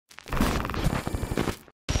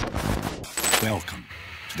Welcome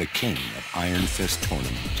to the King of Iron Fist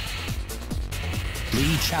Tournament.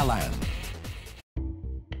 Lee Chaolan.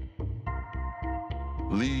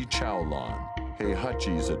 Lee Chaolan,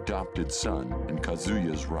 Heihachi's adopted son and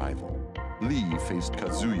Kazuya's rival. Lee faced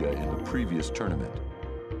Kazuya in the previous tournament.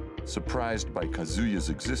 Surprised by Kazuya's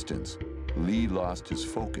existence, Lee lost his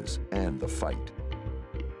focus and the fight.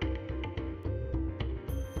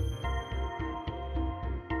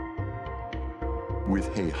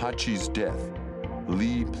 With Heihachi's death,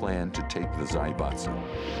 Lee planned to take the Zaibatsu,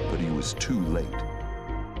 but he was too late.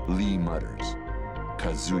 Lee mutters,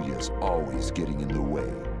 "Kazuya's always getting in the way."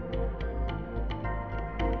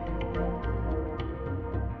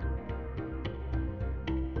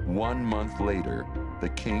 One month later, the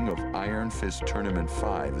King of Iron Fist Tournament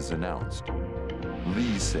 5 is announced.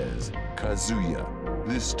 Lee says, "Kazuya,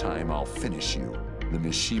 this time I'll finish you. The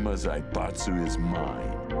Mishima Zaibatsu is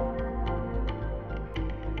mine."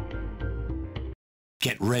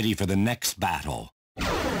 Get ready for the next battle.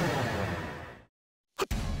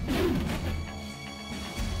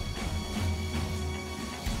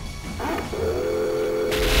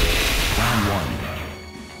 Round 1.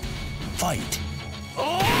 Fight.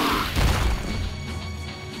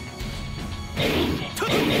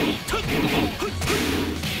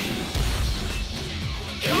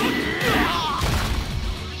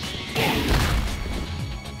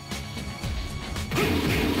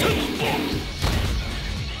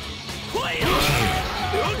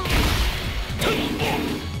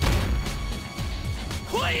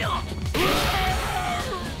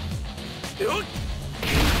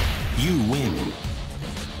 You win.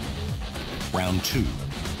 Round 2.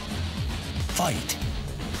 Fight.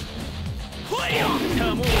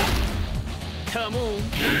 Come on. Come on.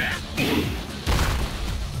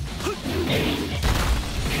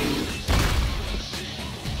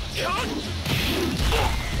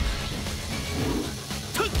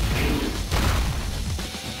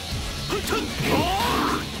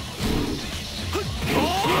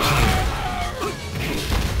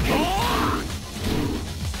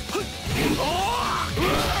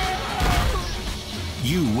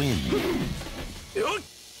 You win.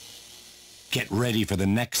 Get ready for the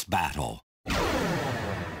next battle.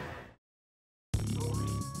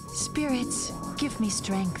 Spirits, give me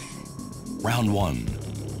strength. Round 1.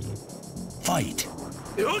 Fight.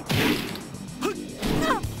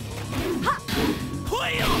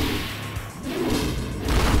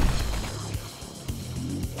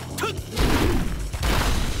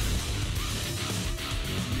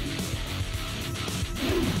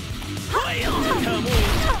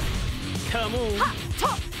 Come on. Come on.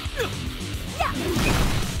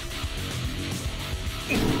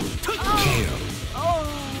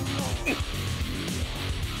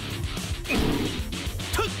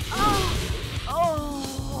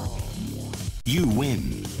 You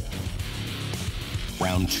win.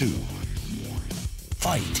 Round 2.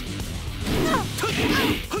 Fight.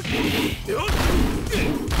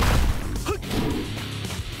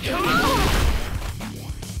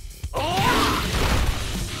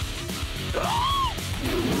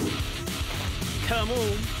 Come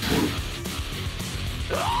on.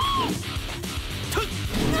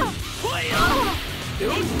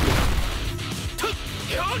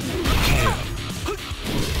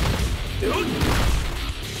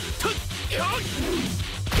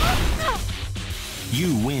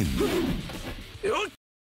 You win.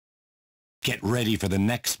 Get ready for the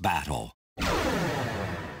next battle.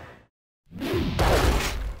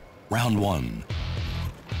 Round 1.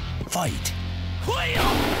 Fight.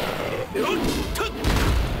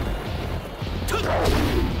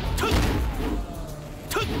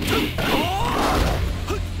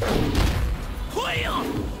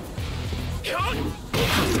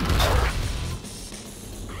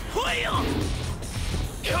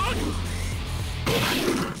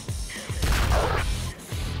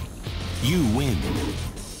 You win.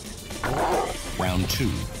 Round 2.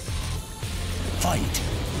 Fight.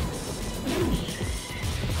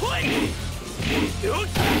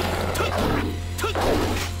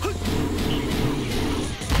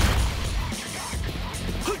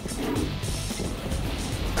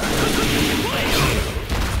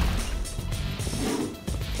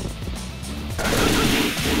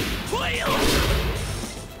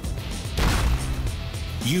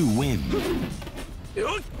 You win.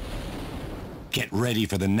 Get ready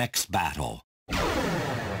for the next battle.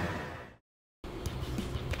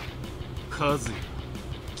 カズヤ、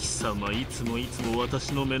貴様いつも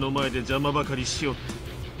私の目の前で邪魔ばかりしよって。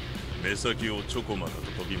目先をちょこまか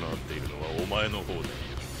と飛び回っているのはお前の方だ。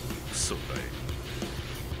クソだい。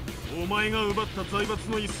お前が奪った財閥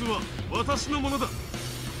の椅子は私のものだ。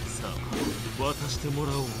さあ渡しても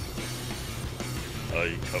らおう。相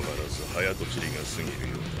変わらず早とちりが過ぎ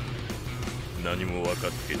るようだ。何も分か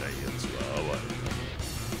ってない奴は哀れ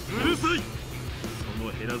だ。うるさい。そ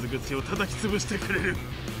の減らず口を叩き潰してくれる。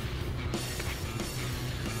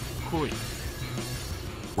来い。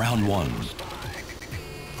Round 1.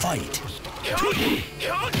 Fight.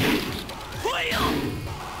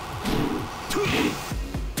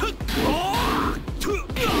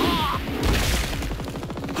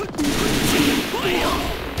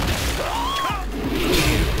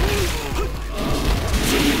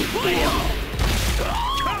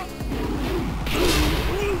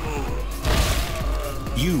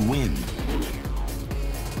 You win.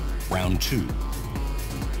 Round 2.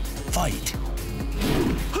 Fight.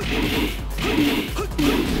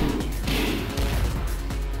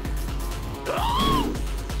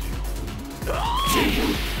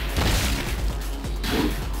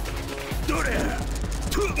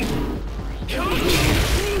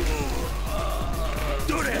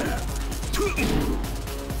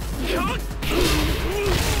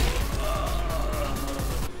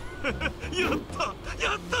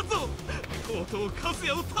やったぞ。とうとうカズ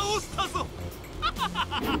ヤを倒したぞ。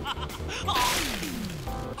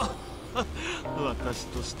私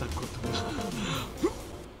としたことが。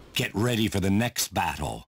Get ready for the next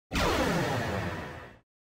battle.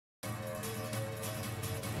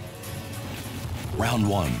 Round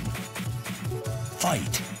 1.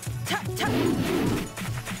 Fight.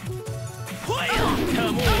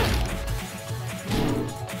 Come on.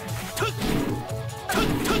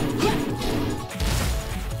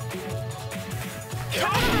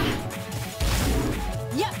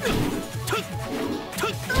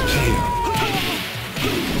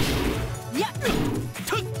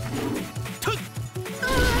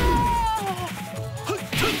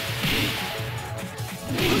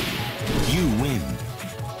 You win.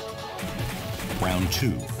 Round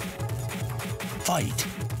 2. Fight.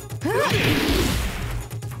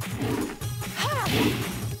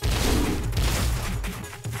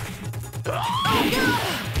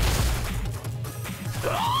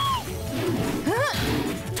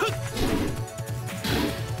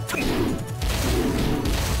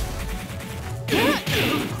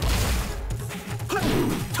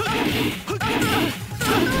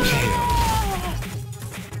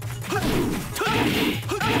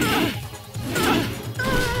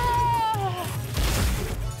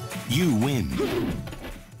 You win.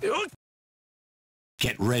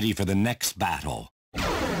 Get ready for the next battle.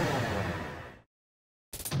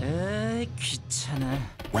 귀찮아.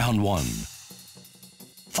 Round 1.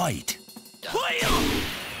 Fight.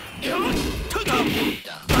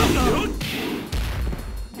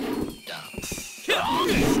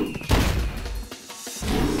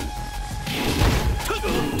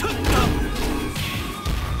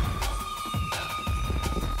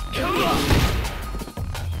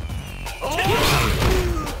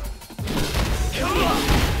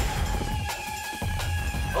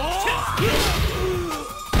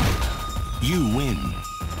 You win.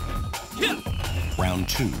 Round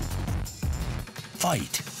 2.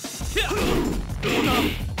 Fight.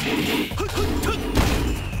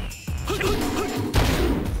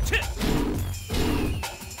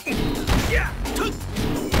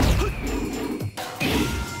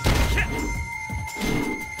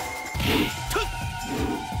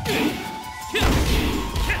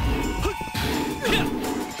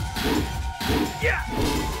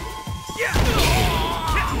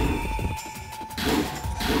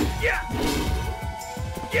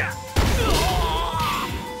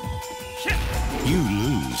 You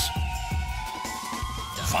lose.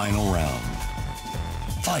 Final round.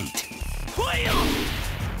 Fight.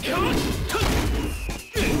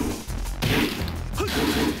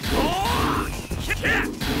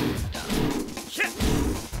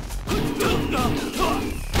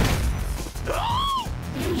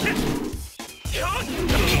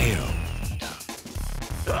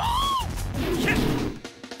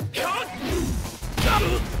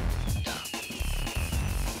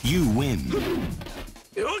 You win.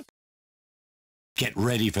 Get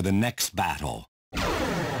ready for the next battle.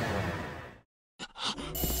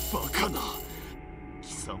 バカな。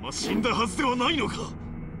貴様死んだはずではないのか。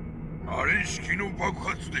あれ式の爆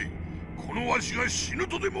発でこのわしが死ぬ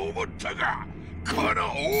とでも思ったか。この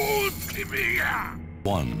大つけめや。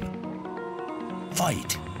 1.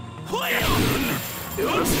 Fight.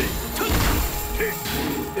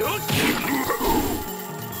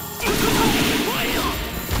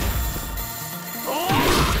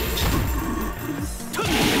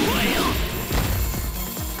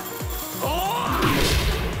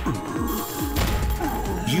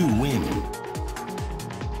 You win.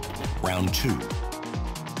 Round 2.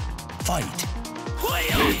 Fight.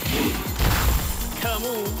 Come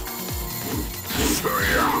on.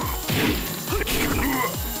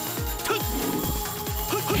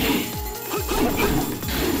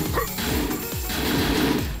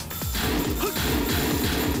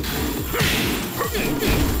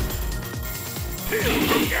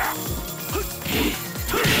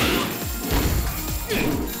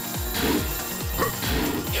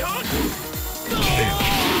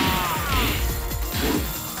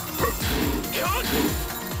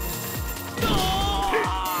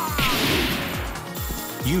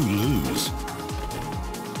 You lose.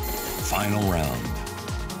 Final round.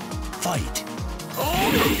 Fight.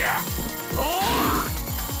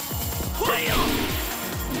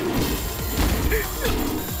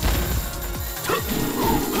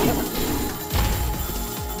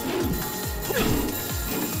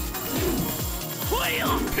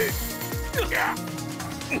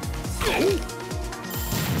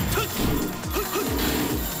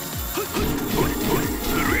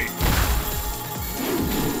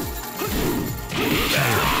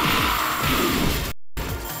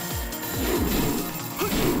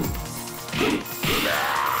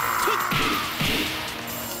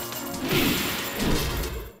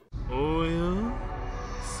おや、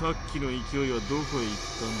さっきの勢いはどこへ行っ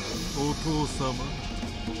たんだ、お父様。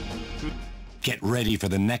Get ready for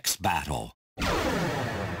the next battle.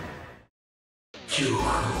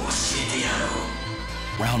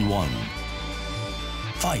 Round 1.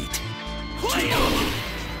 Fight.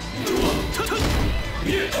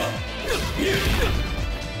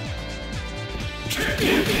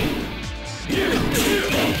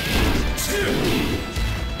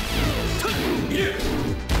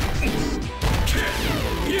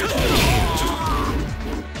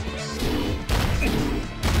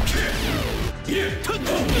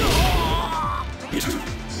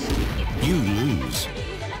 You lose.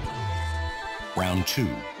 Round 2.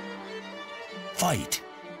 Fight.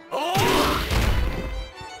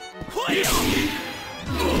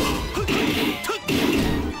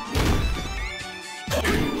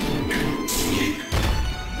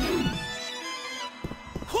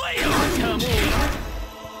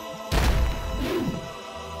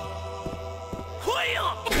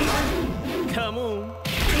 Come on.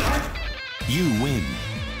 You win.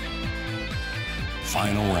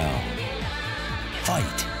 Final round.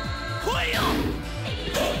 Fight.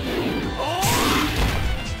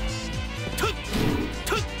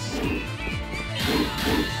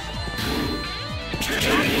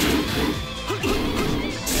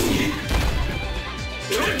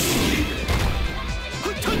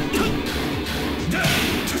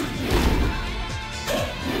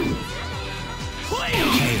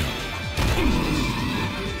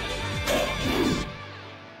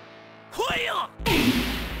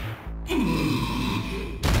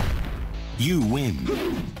 You win.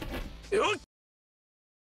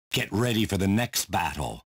 Get ready for the next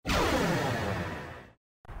battle.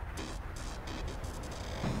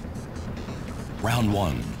 Round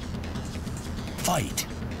 1. Fight.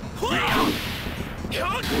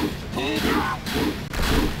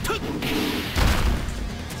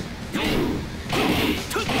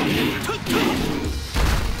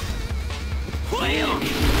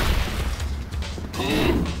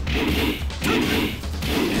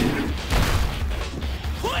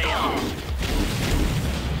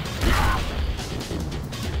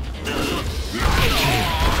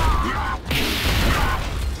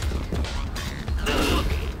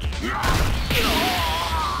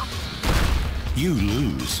 You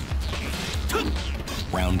lose.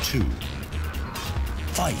 Round 2.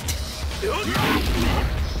 Fight.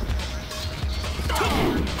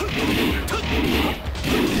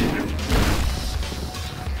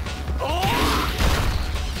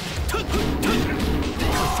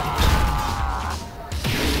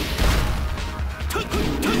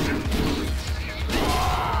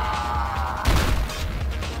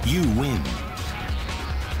 You win.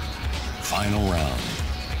 Final round.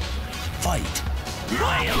 Fight.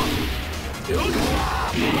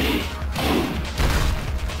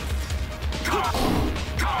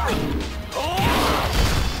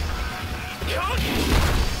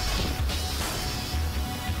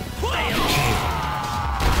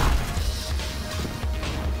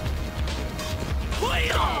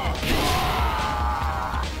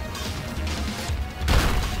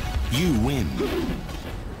 You win.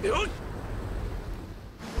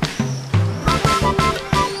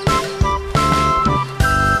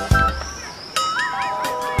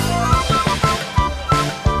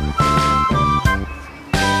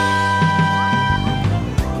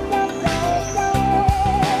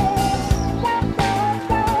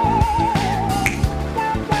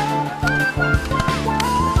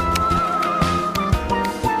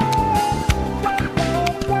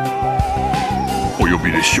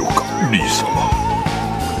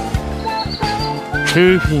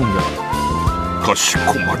 ーフィンガー。かし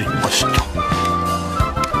こまりました。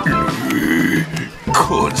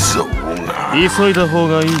小僧が急いだ方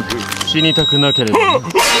がいい。死にたくなければね。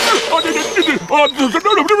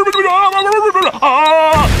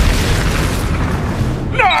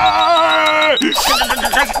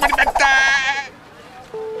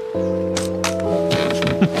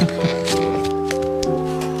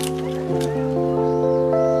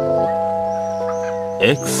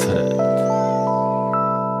Excellent.